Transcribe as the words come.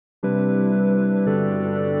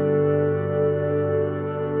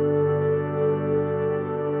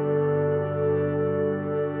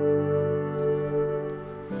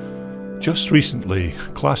Just recently,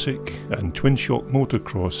 Classic and Twin Shock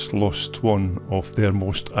Motocross lost one of their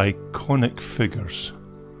most iconic figures.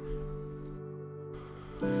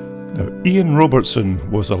 Now, Ian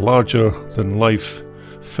Robertson was a larger-than-life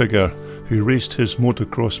figure who raced his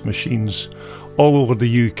motocross machines all over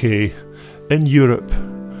the UK, in Europe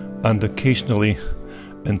and occasionally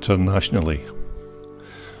internationally.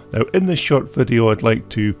 Now, in this short video I'd like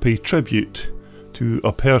to pay tribute to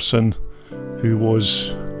a person who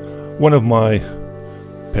was one of my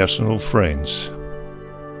personal friends.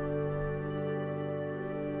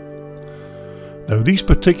 Now, these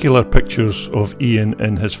particular pictures of Ian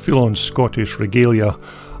in his full-on Scottish regalia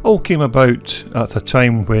all came about at the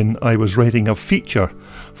time when I was writing a feature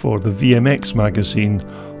for the VMX magazine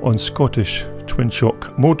on Scottish twin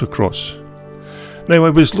shock motocross. Now, I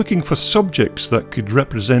was looking for subjects that could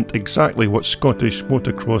represent exactly what Scottish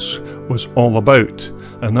motocross was all about,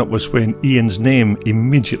 and that was when Ian's name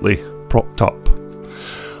immediately propped up.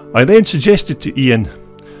 I then suggested to Ian,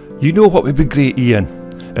 "You know what would be great, Ian?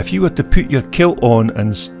 If you were to put your kilt on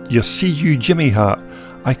and your CU Jimmy hat,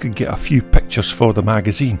 I could get a few pictures for the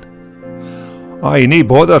magazine." "Aye, nae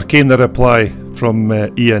bother," came the reply from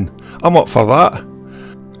Ian. "I'm up for that."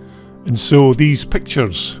 And so these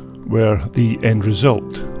pictures were the end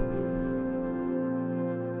result.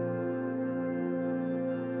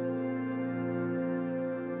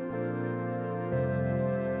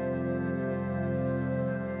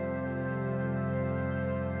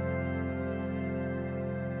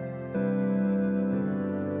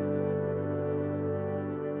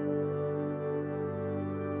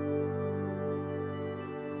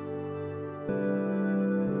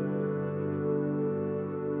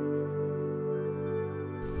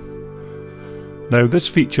 Now, this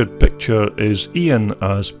featured picture is Ian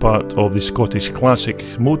as part of the Scottish Classic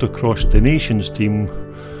Motocross Donations team,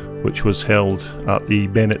 which was held at the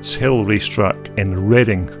Bennett's Hill racetrack in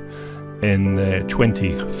Reading in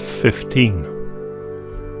 2015.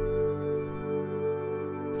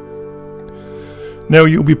 Now,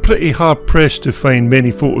 you'll be pretty hard pressed to find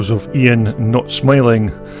many photos of Ian not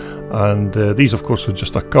smiling, and these of course are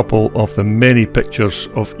just a couple of the many pictures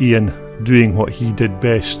of Ian doing what he did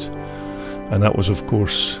best. And that was, of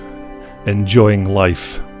course, enjoying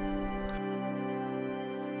life.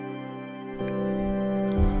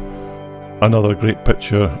 Another great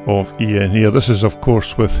picture of Ian here. This is, of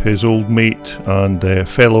course, with his old mate and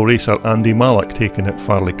fellow racer Andy Mallock, taken at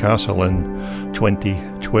Farleigh Castle in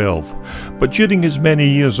 2012. But during his many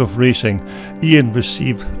years of racing, Ian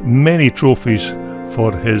received many trophies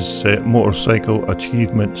for his motorcycle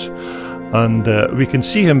achievements. And we can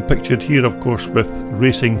see him pictured here, of course, with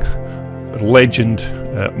racing legend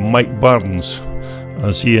Mike Barnes,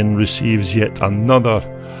 as Ian receives yet another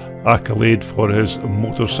accolade for his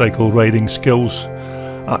motorcycle riding skills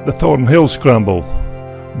at the Thornhill Scramble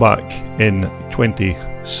back in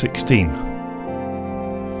 2016.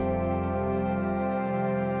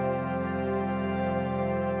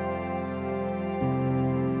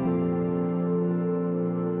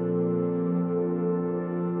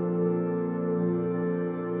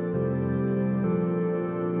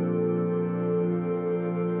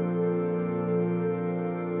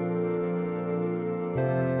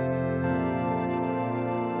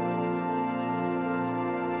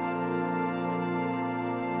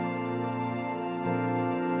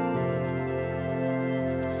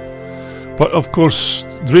 But of course,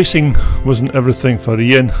 racing wasn't everything for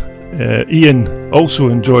Ian. Ian also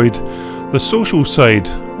enjoyed the social side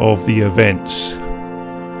of the events.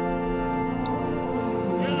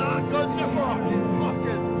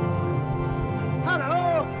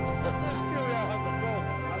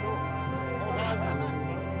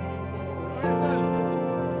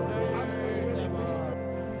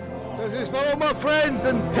 This is for all my friends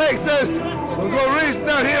in Texas. We've got racing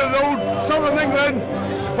down here in old southern England.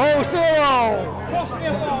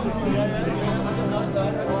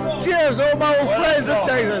 Cheers, all my old friends in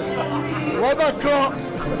Texas. What my crocs.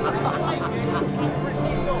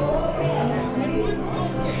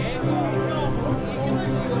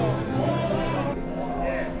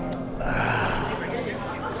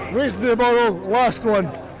 Racing tomorrow, last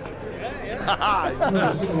one.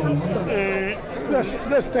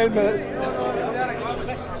 this 10 minutes.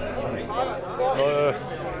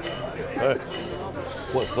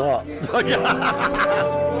 What's that?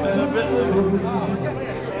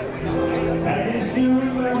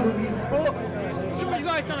 Somebody's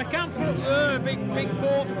like on a camper up there, big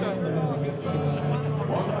poster.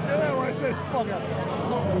 Yeah, what's it?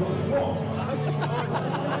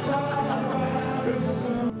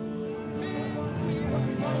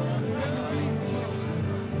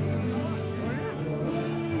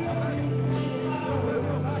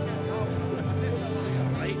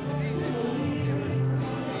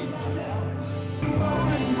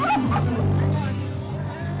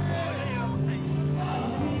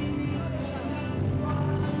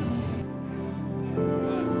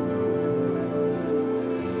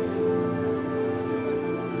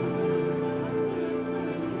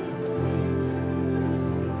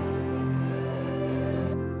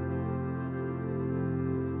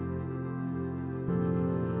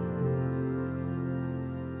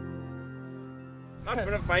 That's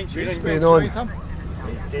been a fine tuning. Staying on.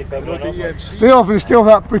 Stay off and stay off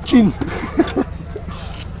that poutine.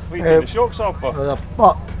 What are you doing, the shocks off? Oh, they're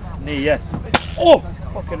fucked. Nee, yes. Oh!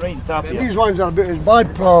 Fucking right in top And here. these ones are about as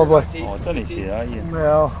bad, probably. Oh, don't say that, Ian.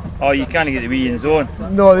 Well, Oh, you can't get the wee ends on.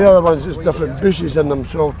 no, the other ones, there's different bushes in them,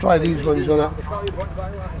 so I'll try these ones on it.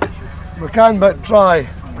 We can but try.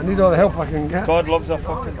 I need all the help I can get. God loves a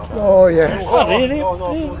fucking trap. Oh, yes. Oh, really?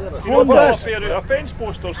 You know what, a fence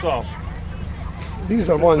post or something? These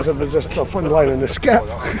are ones that were just a fun line in the skip.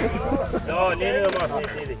 No, neither of them are.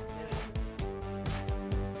 Neither.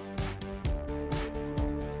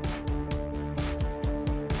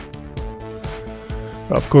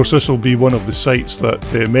 Of course, this will be one of the sights that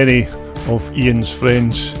many of Ian's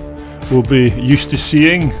friends will be used to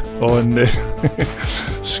seeing on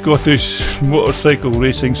Scottish motorcycle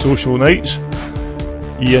racing social nights.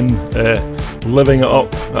 Ian living it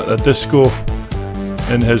up at a disco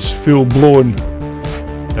in his full-blown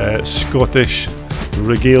Scottish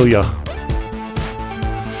regalia.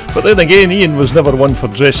 But then again, Ian was never one for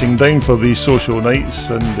dressing down for these social nights,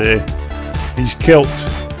 and his kilt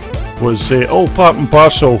was all part and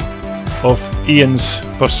parcel of Ian's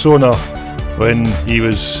persona when he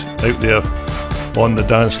was out there on the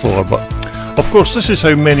dance floor. But of course, this is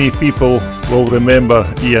how many people will remember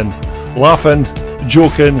Ian: laughing,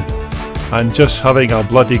 joking, and just having a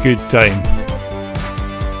bloody good time.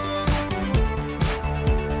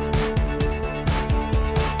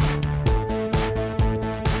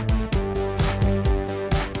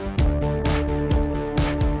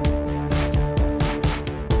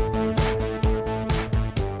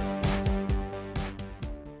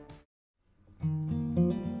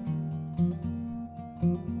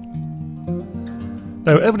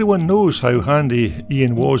 Now, everyone knows how handy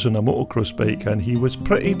Ian was on a motocross bike, and he was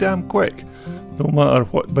pretty damn quick, no matter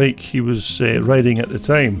what bike he was riding at the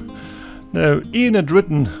time. Now, Ian had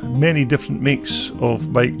ridden many different makes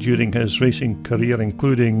of bike during his racing career,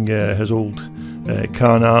 including his old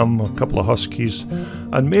Can-Am, a couple of Huskies,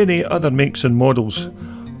 and many other makes and models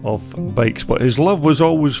of bikes, but his love was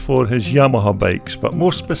always for his Yamaha bikes, but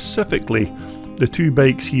more specifically the two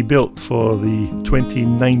bikes he built for the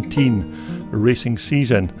 2019 racing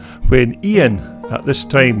season, when Ian at this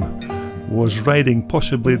time was riding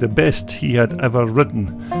possibly the best he had ever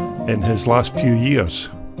ridden in his last few years.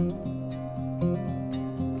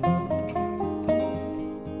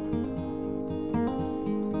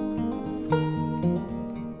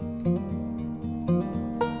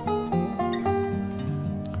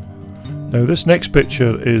 Now, this next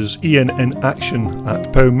picture is Ian in action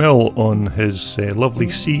at Pow Mill on his lovely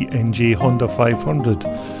CNJ Honda 500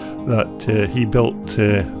 that he built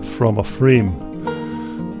from a frame.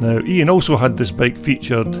 Now, Ian also had this bike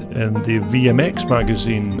featured in the VMX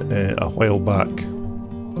magazine a while back.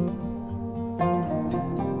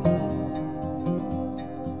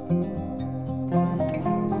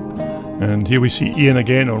 And here we see Ian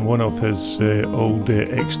again on one of his old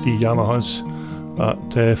XT Yamahas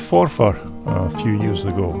at Forfar a few years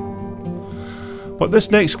ago. But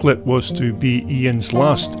this next clip was to be Ian's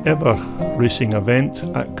last ever racing event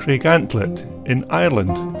at Craigantlet in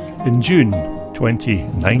Ireland in June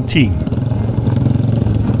 2019.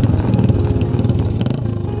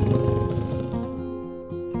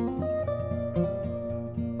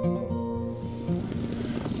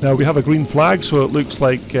 Now we have a green flag, so it looks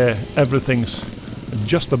like everything's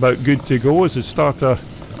just about good to go as the starter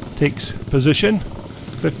takes position.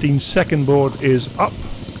 15-second board is up.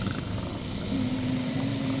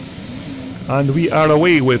 And we are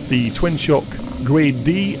away with the Twin Shock Grade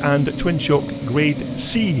D and Twin Shock Grade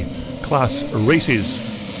C class races.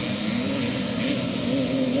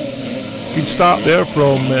 Good start there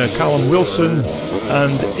from Callum Wilson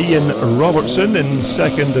and Ian Robertson in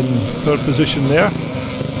second and third position there.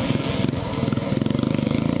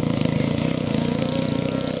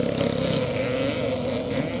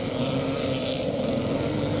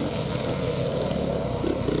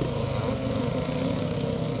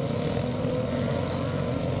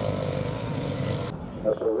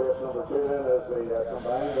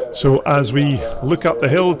 So as we look up the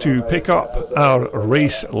hill to pick up our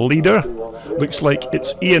race leader, looks like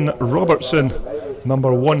it's Ian Robertson,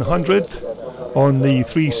 number 100 on the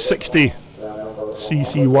 360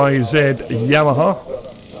 CCYZ Yamaha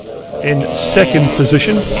in second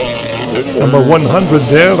position. Number 100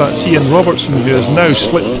 there, that's Ian Robertson, who has now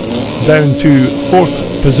slipped down to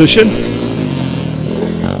fourth position.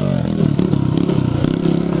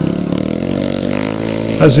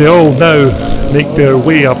 As they all now make their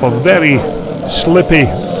way up a very slippy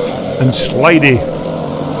and slidey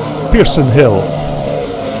Pearson Hill.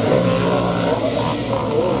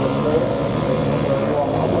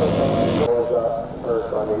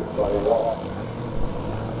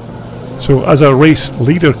 So as our race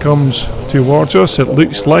leader comes towards us, it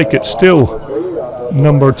looks like it's still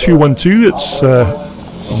number 212. It's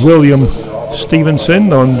William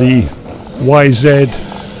Stevenson on the YZ,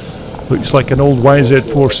 looks like an old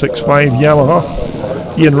YZ465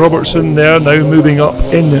 Yamaha. Ian Robertson there now moving up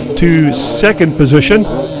into second position.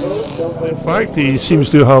 In fact, he seems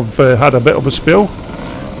to have had a bit of a spill.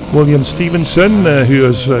 William Stevenson, who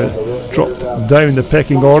has dropped down the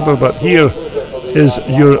pecking order, but here is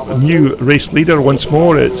your new race leader once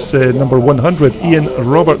more. It's number 100, Ian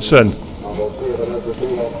Robertson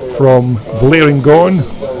from Blaringone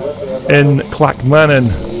in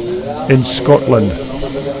Clackmannan in Scotland.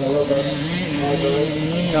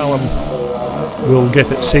 Callum will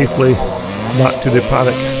get it safely back to the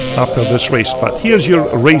paddock after this race, but here's your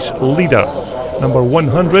race leader, number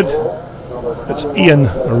 100, it's Ian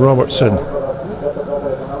Robertson.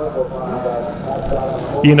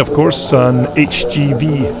 Ian, of course, an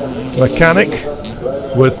HGV mechanic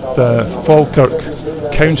with Falkirk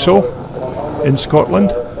Council in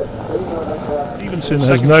Scotland. Stevenson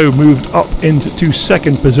has now moved up into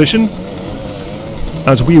second position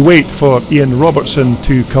as we wait for Ian Robertson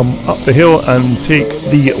to come up the hill and take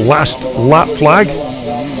the last lap flag.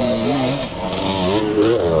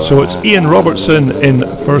 So it's Ian Robertson in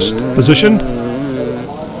first position.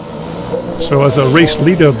 So as a race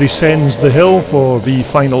leader descends the hill for the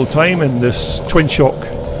final time in this twin shock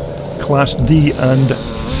Class D and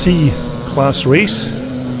C class race,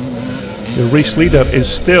 the race leader is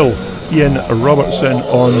still Ian Robertson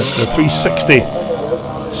on the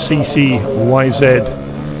 360cc YZ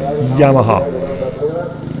Yamaha.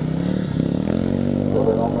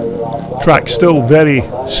 Track still very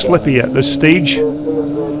slippy at this stage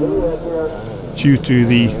due to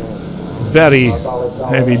the very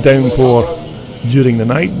heavy downpour during the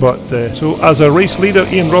night, but so as a race leader,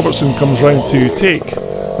 Ian Robertson comes round to take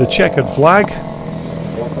the checkered flag.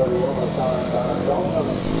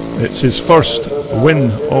 It's his first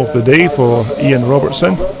win of the day for Ian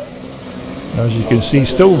Robertson. As you can see,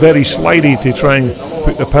 still very slidey to try and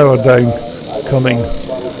put the power down coming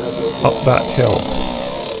up that hill.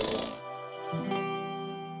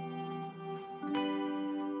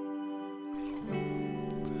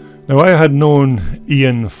 Now, I had known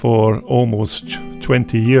Ian for almost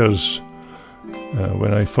 20 years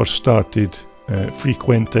when I first started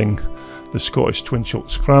frequenting the Scottish Twin Shock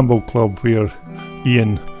Scramble Club, where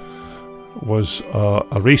Ian was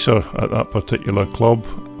a racer at that particular club,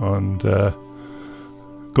 and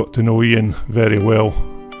got to know Ian very well,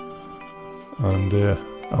 and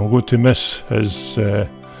I'm going to miss his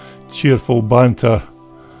cheerful banter,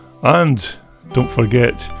 and don't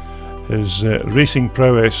forget his racing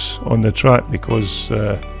prowess on the track, because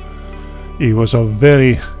he was a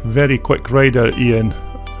very, very quick rider, Ian,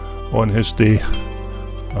 on his day,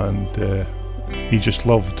 and he just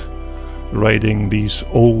loved riding these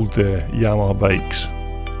old Yamaha bikes.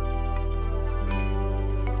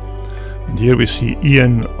 And here we see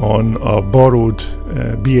Ian on a borrowed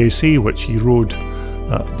BAC, which he rode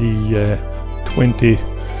at the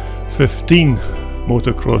 2015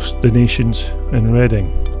 Motocross The Nations in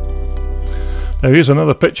Reading. Now here's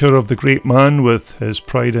another picture of the great man with his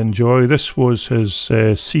pride and joy. This was his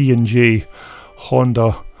C&J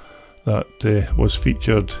Honda that was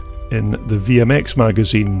featured in the VMX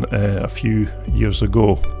magazine a few years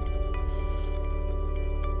ago.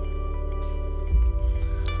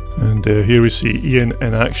 And here we see Ian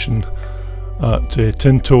in action at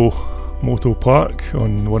Tinto Moto Park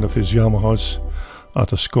on one of his Yamahas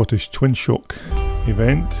at a Scottish Twin Shock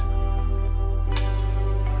event.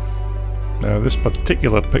 Now this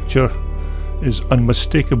particular picture is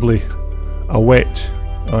unmistakably a wet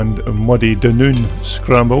and muddy Dunoon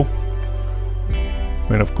scramble,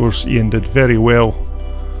 when of course Ian did very well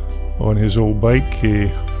on his old bike.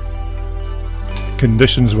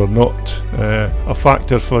 Conditions were not a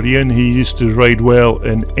factor for Ian. He used to ride well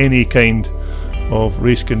in any kind of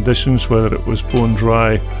race conditions, whether it was bone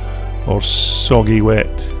dry or soggy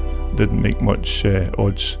wet. Didn't make much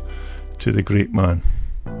odds to the great man.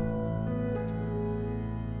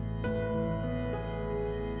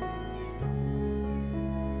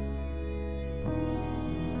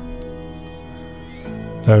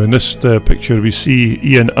 Now in this picture we see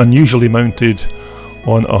Ian unusually mounted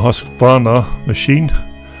on a Husqvarna machine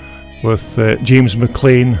with James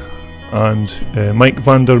McLean and Mike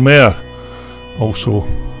van der Meer also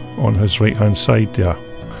on his right hand side there.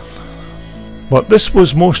 But this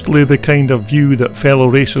was mostly the kind of view that fellow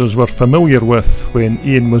racers were familiar with when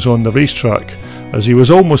Ian was on the racetrack, as he was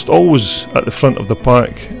almost always at the front of the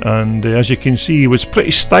pack, and as you can see he was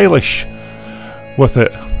pretty stylish with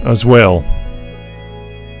it as well.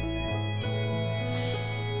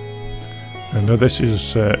 And now this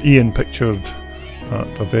is Ian pictured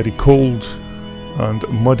at a very cold and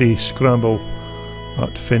muddy scramble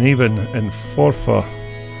at Finhaven in Forfar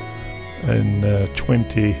in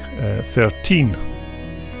 2013.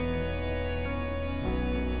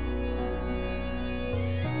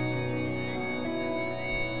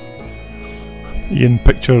 Ian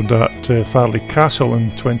pictured at Farley Castle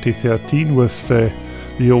in 2013 with the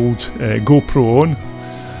old GoPro on.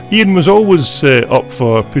 Ian was always up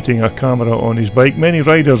for putting a camera on his bike. Many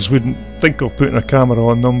riders wouldn't think of putting a camera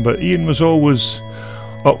on them, but Ian was always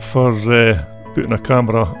up for putting a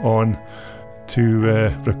camera on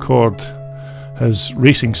to record his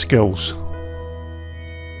racing skills.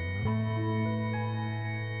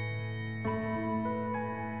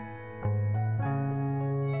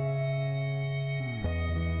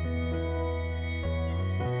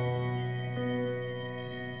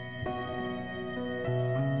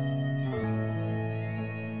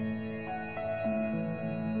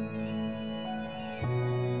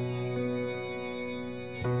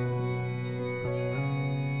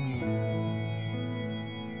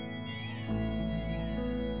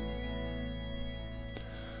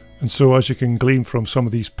 And so, as you can glean from some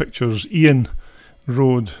of these pictures, Ian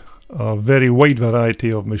rode a very wide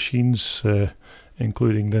variety of machines,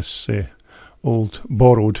 including this old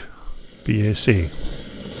borrowed BSA.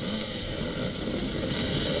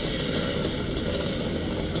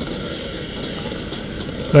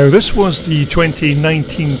 Now, this was the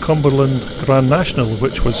 2019 Cumberland Grand National,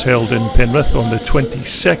 which was held in Penrith on the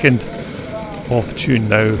 22nd of June.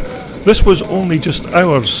 Now, this was only just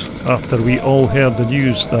hours after we all heard the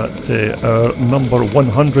news that our number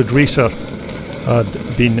 100 racer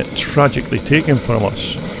had been tragically taken from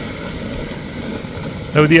us.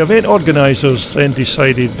 Now, the event organisers then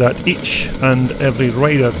decided that each and every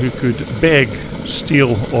rider who could beg,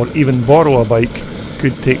 steal or even borrow a bike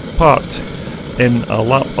could take part in a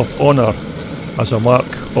lap of honour as a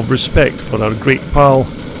mark of respect for our great pal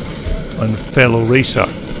and fellow racer.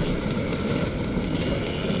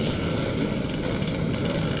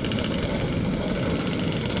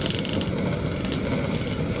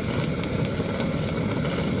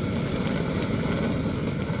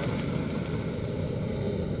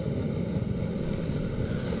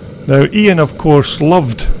 Now, Ian of course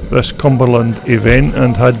loved this Cumberland event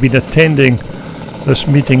and had been attending this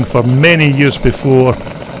meeting for many years before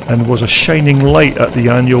and was a shining light at the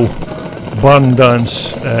annual barn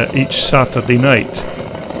dance each Saturday night.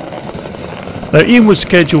 Now, Ian was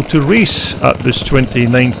scheduled to race at this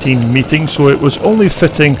 2019 meeting, so it was only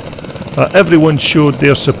fitting that everyone showed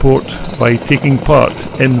their support by taking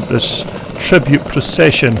part in this tribute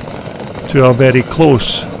procession to a very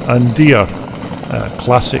close and dear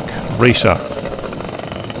classic racer.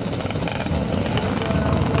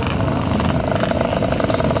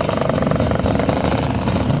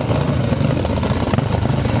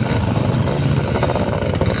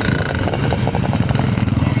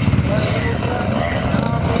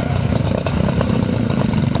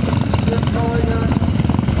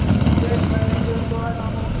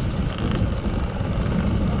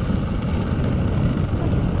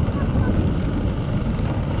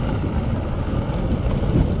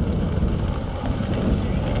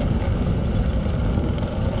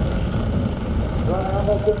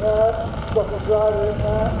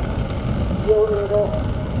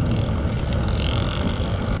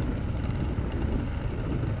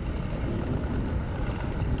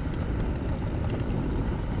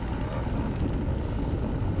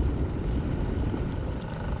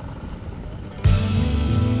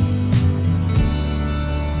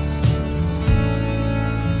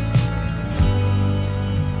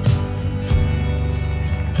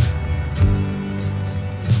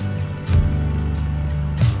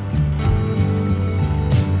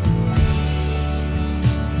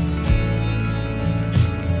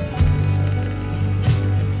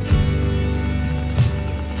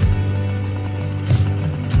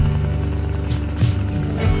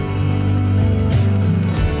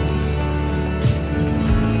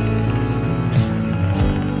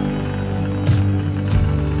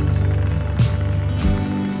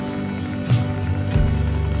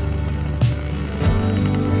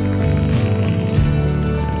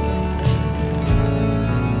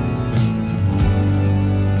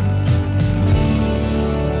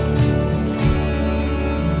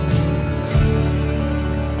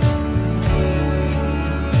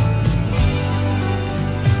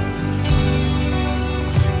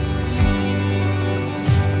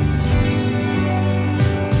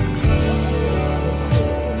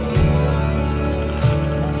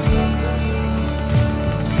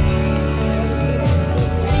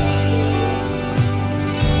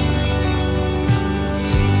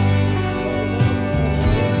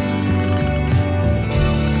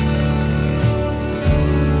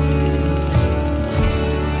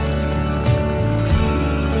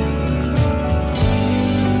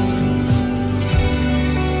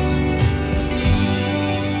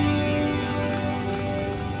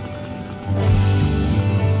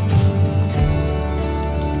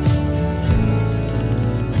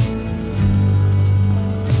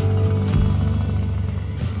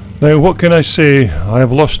 Now, what can I say? I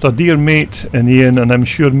have lost a dear mate in Ian, and I'm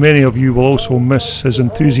sure many of you will also miss his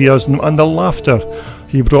enthusiasm and the laughter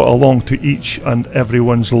he brought along to each and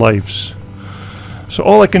everyone's lives. So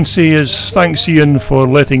all I can say is thanks, Ian, for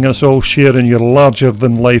letting us all share in your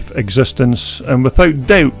larger-than-life existence, and without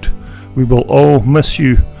doubt we will all miss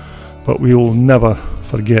you, but we will never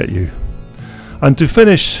forget you. And to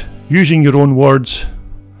finish, using your own words,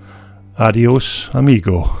 adios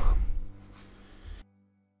amigo.